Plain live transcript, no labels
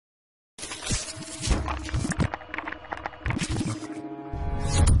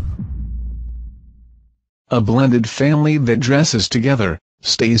a blended family that dresses together,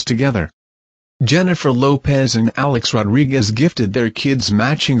 stays together. Jennifer Lopez and Alex Rodriguez gifted their kids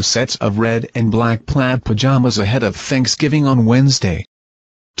matching sets of red and black plaid pajamas ahead of Thanksgiving on Wednesday.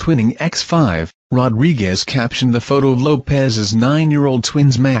 Twinning X5, Rodriguez captioned the photo of Lopez's 9-year-old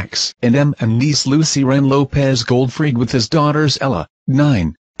twins Max and Emme and niece Lucie Wren Lopez-Goldfried with his daughters Ella,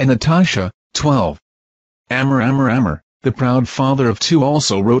 9, and Natasha, 12. Ammer, the proud father of two,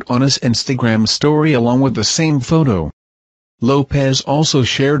 also wrote on his Instagram story along with the same photo. Lopez also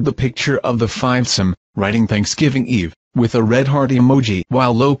shared the picture of the fivesome, writing Thanksgiving Eve, with a red heart emoji.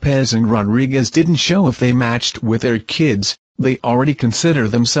 While Lopez and Rodriguez didn't show if they matched with their kids, they already consider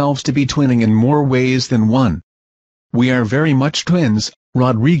themselves to be twinning in more ways than one. "We are very much twins,"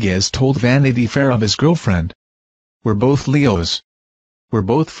 Rodriguez told Vanity Fair of his girlfriend. "We're both Leos. We're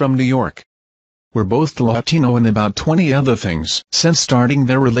both from New York. We're both Latino and about 20 other things." Since starting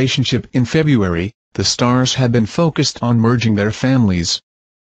their relationship in February, the stars have been focused on merging their families.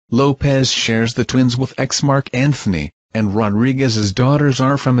 Lopez shares the twins with ex Marc Anthony, and Rodriguez's daughters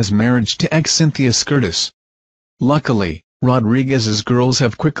are from his marriage to ex Cynthia Scurtis. Luckily, Rodriguez's girls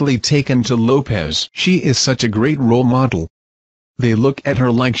have quickly taken to Lopez. "She is such a great role model. They look at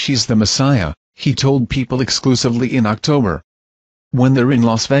her like she's the Messiah," he told People exclusively in October. "When they're in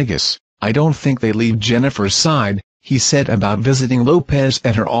Las Vegas, I don't think they leave Jennifer's side," he said about visiting Lopez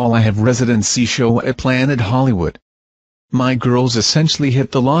at her All I Have residency show at Planet Hollywood. "My girls essentially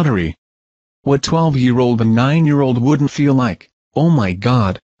hit the lottery. What 12-year-old and 9-year-old wouldn't feel like, oh my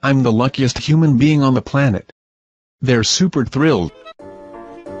God, I'm the luckiest human being on the planet. They're super thrilled."